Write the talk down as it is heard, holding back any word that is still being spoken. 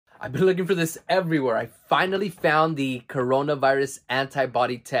I've been looking for this everywhere. I finally found the coronavirus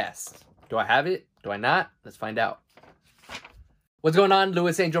antibody test. Do I have it? Do I not? Let's find out. What's going on?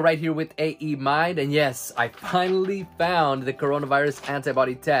 Louis Angel right here with AE Mind. And yes, I finally found the coronavirus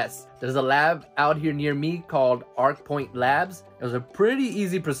antibody test. There's a lab out here near me called ArcPoint Labs. It was a pretty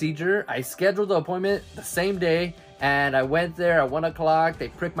easy procedure. I scheduled the appointment the same day and I went there at 1 o'clock. They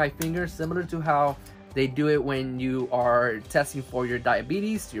pricked my finger, similar to how they do it when you are testing for your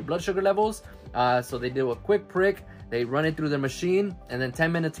diabetes, your blood sugar levels. So they do a quick prick, they run it through the machine, and then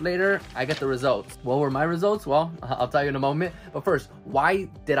 10 minutes later, I get the results. What were my results? Well, I'll tell you in a moment. But first, why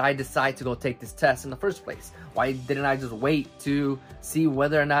did I decide to go take this test in the first place? Why didn't I just wait to see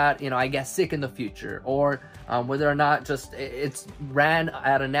whether or not, I get sick in the future, or whether or not just it's ran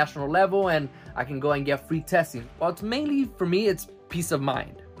at a national level and I can go and get free testing? Well, it's mainly, for me, it's peace of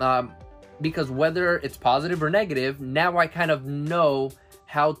mind. Because whether it's positive or negative, now I kind of know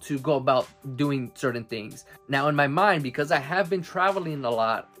how to go about doing certain things. Now in my mind, because I have been traveling a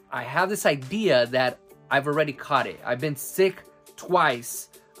lot, I have this idea that I've already caught it. I've been sick twice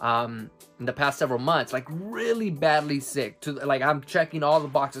in the past several months, like really badly sick. Like I'm checking all the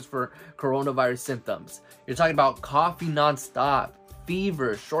boxes for coronavirus symptoms. You're talking about coughing nonstop,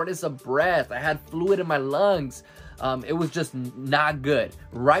 fever, shortness of breath. I had fluid in my lungs. It was just not good.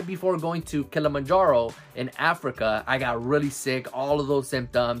 Right before going to Kilimanjaro in Africa, I got really sick, all of those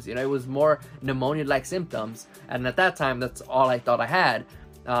symptoms. It was more pneumonia-like symptoms. And at that time, that's all I thought I had.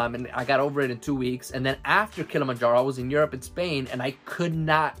 And I got over it in 2 weeks. And then after Kilimanjaro, I was in Europe and Spain, and I could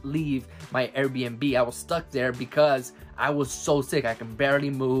not leave my Airbnb. I was stuck there because I was so sick. I can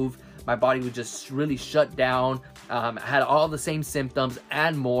barely move. My body was just really shut down. I had all the same symptoms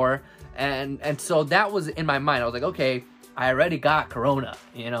and more. And so that was in my mind. I was like, okay, I already got corona.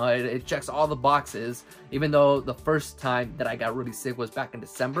 It checks all the boxes. Even though the first time that I got really sick was back in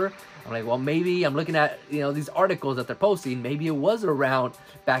December. I'm like, well, maybe I'm looking at, these articles that they're posting. Maybe it was around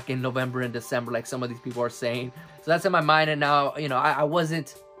back in November and December, like some of these people are saying. So that's in my mind. And now, it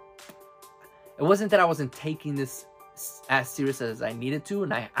wasn't that I wasn't taking this as serious as I needed to.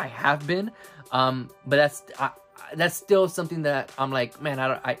 And I have been, but that's still something that I'm like, man,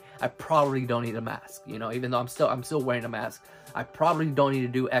 I probably don't need a mask, even though I'm still wearing a mask. I probably don't need to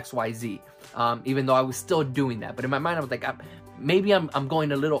do XYZ, even though I was still doing that. But in my mind, I was like, maybe I'm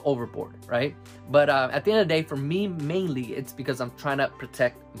going a little overboard, right? But at the end of the day, for me, mainly, it's because I'm trying to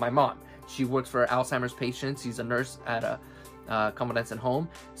protect my mom. She works for Alzheimer's patients. She's a nurse at a convalescent home.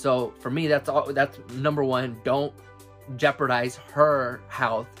 So for me, that's number one. Don't jeopardize her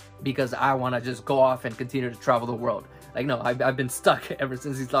health because I want to just go off and continue to travel the world. Like, no, I've been stuck ever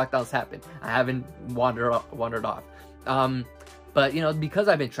since these lockdowns happened. I haven't wandered off. But because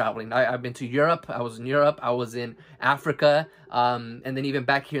I've been traveling, I've been to Europe. I was in Europe. I was in Africa. And then even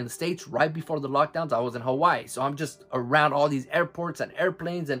back here in the States, right before the lockdowns, I was in Hawaii. So I'm just around all these airports and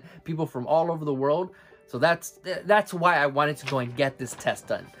airplanes and people from all over the world. So that's why I wanted to go and get this test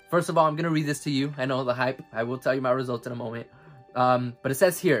done. First of all, I'm going to read this to you. I know the hype. I will tell you my results in a moment. But it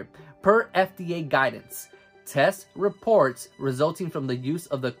says here, per FDA guidance, test reports resulting from the use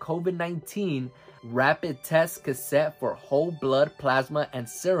of the COVID-19 rapid test cassette for whole blood, plasma, and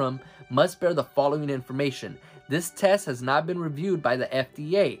serum must bear the following information. This test has not been reviewed by the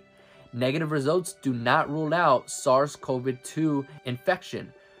FDA. Negative results do not rule out SARS-CoV-2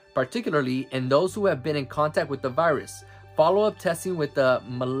 infection, particularly in those who have been in contact with the virus. Follow-up testing with the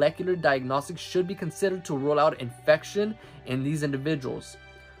molecular diagnostics should be considered to rule out infection in these individuals.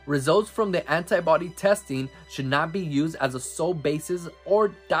 Results from the antibody testing should not be used as a sole basis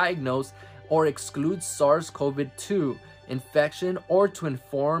or diagnose or exclude SARS-CoV-2 infection or to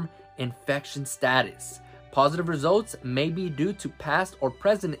inform infection status. Positive results may be due to past or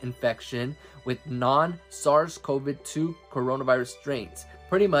present infection with non-SARS-CoV-2 coronavirus strains.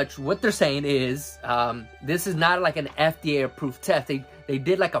 Pretty much what they're saying is this is not like an FDA approved test. They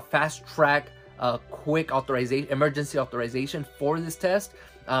did like a fast track quick authorization, emergency authorization for this test,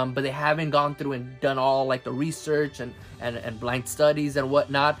 but they haven't gone through and done all like the research and blind studies and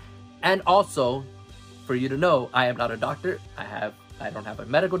whatnot. And also, for you to know, I am not a doctor. I don't have a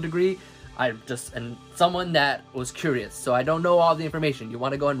medical degree. I'm just someone that was curious, so I don't know all the information. You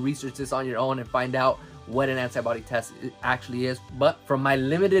want to go and research this on your own and find out what an antibody test actually is. But from my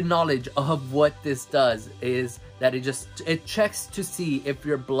limited knowledge of what this does is that it checks to see if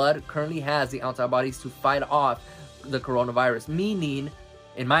your blood currently has the antibodies to fight off the coronavirus, meaning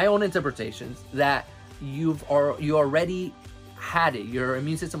in my own interpretations that you already had it. Your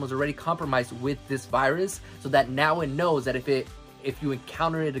immune system was already compromised with this virus, so that now it knows that if if you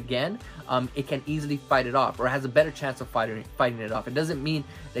encounter it again, it can easily fight it off, or has a better chance of fighting it off. It doesn't mean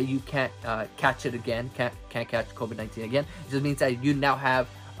that you can't catch it again, can't catch COVID-19 again. It just means that you now have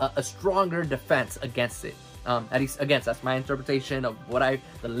a stronger defense against it. At least, again, that's my interpretation of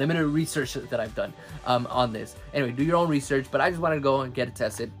the limited research that I've done on this. Anyway, do your own research, but I just wanted to go and get it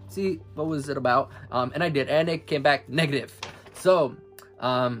tested, see what was it about, and I did, and it came back negative. So,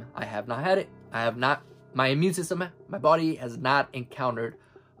 I have not had it. I have not, my immune system, my body has not encountered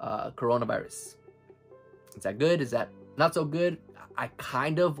coronavirus. Is that good? Is that not so good? I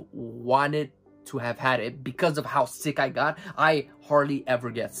kind of wanted to have had it because of how sick I got. I hardly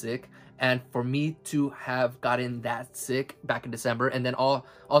ever get sick. And for me to have gotten that sick back in December, and then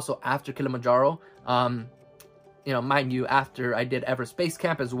also after Kilimanjaro, you know, mind you, after I did Everest Base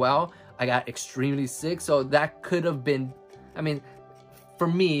Camp as well, I got extremely sick. So that could have been, I mean, for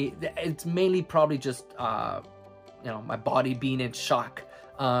me, it's mainly probably just, you know, my body being in shock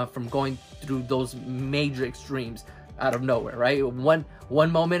from going through those major extremes out of nowhere, right? One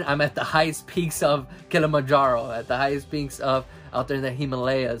moment I'm at the highest peaks of Kilimanjaro, at the highest peaks of out there in the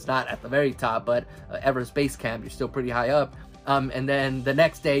Himalayas, not at the very top, but Everest Base Camp, you're still pretty high up. And then the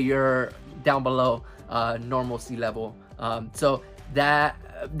next day you're down below normal sea level. So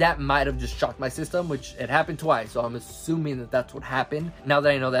that might have just shocked my system, which it happened twice. So I'm assuming that that's what happened. Now that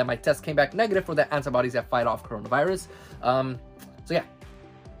I know that my test came back negative for the antibodies that fight off coronavirus. So yeah,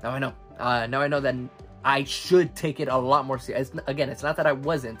 now I know. Now I know that I should take it a lot more seriously. Again, it's not that I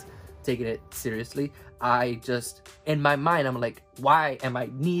wasn't taking it seriously. I just, in my mind, I'm like, why am I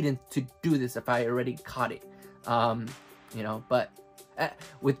needing to do this if I already caught it? You know, but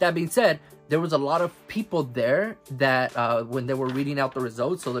with that being said, there was a lot of people there that when they were reading out the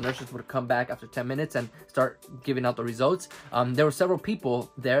results, so the nurses would come back after 10 minutes and start giving out the results. There were several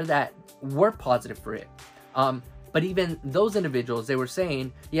people there that were positive for it. But even those individuals, they were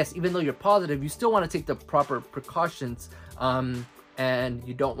saying, yes, even though you're positive, you still want to take the proper precautions, and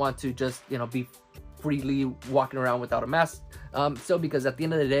you don't want to just, you know, be freely walking around without a mask. So because at the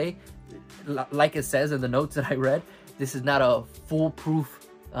end of the day, like it says in the notes that I read, this is not a foolproof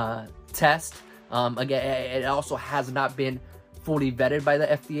test. Again, it also has not been fully vetted by the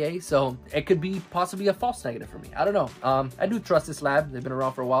FDA, so it could be possibly a false negative for me. I don't know. I do trust this lab. They've been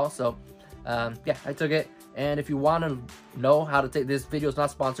around for a while, so yeah, I took it. And if you want to know how to take this, video is not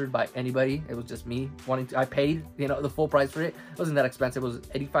sponsored by anybody. It was just me wanting to. I paid, you know, the full price for it. It wasn't that expensive. It was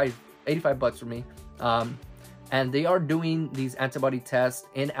 85 bucks for me. And they are doing these antibody tests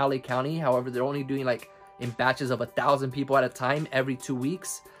in LA County. However, they're only doing like in batches of 1,000 people at a time every 2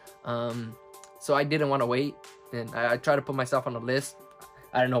 weeks. So I didn't want to wait, and I tried to put myself on a list.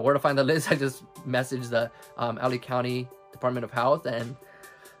 I don't know where to find the list. I just messaged the LA County Department of Health, and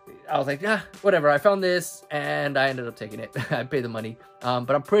I was like, yeah, whatever. I found this, and I ended up taking it. I paid the money.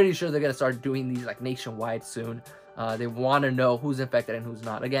 But I'm pretty sure they're going to start doing these like nationwide soon. They want to know who's infected and who's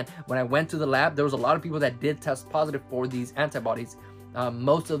not. Again, when I went to the lab, there was a lot of people that did test positive for these antibodies.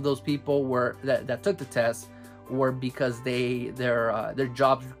 Most of those people were that took the test were because their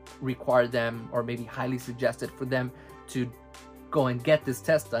jobs required them, or maybe highly suggested for them to go and get this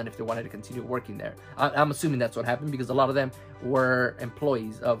test done if they wanted to continue working there. I'm assuming that's what happened, because a lot of them were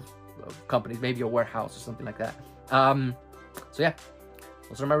employees of companies, maybe a warehouse or something like that. So yeah,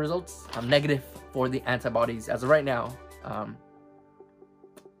 those are my results. I'm negative for the antibodies as of right now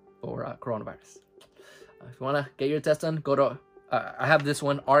for coronavirus. If you want to get your test done, go to, I have this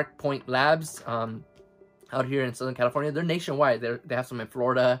one, Arc Point Labs, out here in Southern California. They're nationwide. They have some in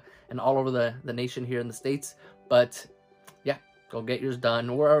Florida and all over the nation here in the States. But yeah, go get yours done,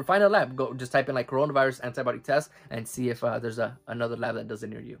 or find a lab. Go just type in like coronavirus antibody test and see if there's another lab that does it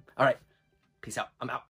near you. All right, peace out. I'm out.